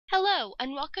Hello,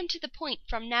 and welcome to The Point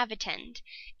from Navitend.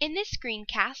 In this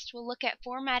screencast, we'll look at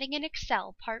formatting in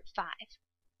Excel, Part 5.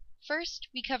 First,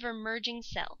 we cover merging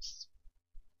cells.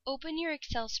 Open your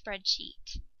Excel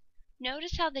spreadsheet.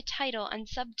 Notice how the title and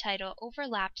subtitle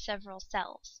overlap several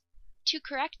cells. To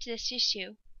correct this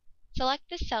issue, select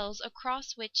the cells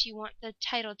across which you want the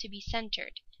title to be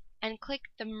centered, and click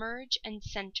the Merge and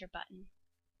Center button.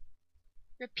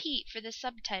 Repeat for the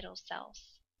subtitle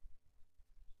cells.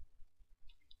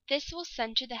 This will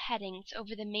center the headings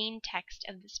over the main text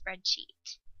of the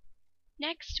spreadsheet.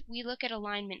 Next, we look at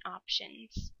alignment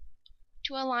options.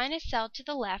 To align a cell to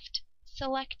the left,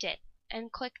 select it and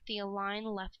click the Align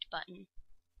Left button.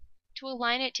 To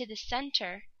align it to the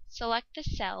center, select the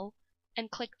cell and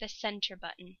click the Center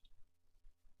button.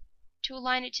 To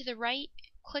align it to the right,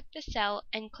 click the cell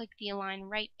and click the Align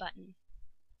Right button.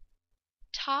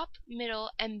 Top,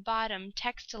 middle, and bottom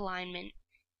text alignment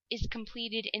is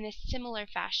completed in a similar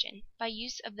fashion by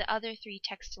use of the other three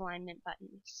text alignment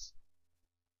buttons.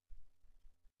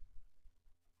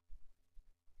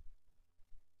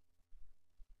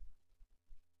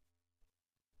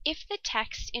 If the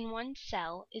text in one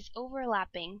cell is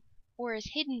overlapping or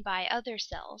is hidden by other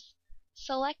cells,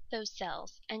 select those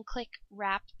cells and click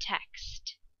Wrap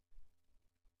Text.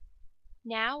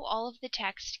 Now all of the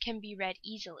text can be read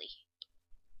easily.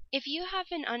 If you have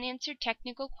an unanswered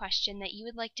technical question that you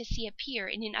would like to see appear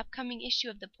in an upcoming issue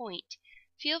of The Point,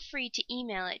 feel free to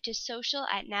email it to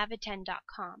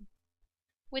social@navitend.com.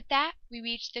 With that, we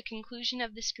reach the conclusion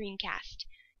of the screencast.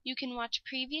 You can watch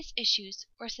previous issues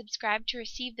or subscribe to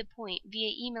receive The Point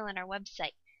via email at our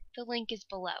website. The link is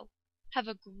below. Have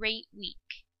a great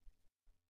week.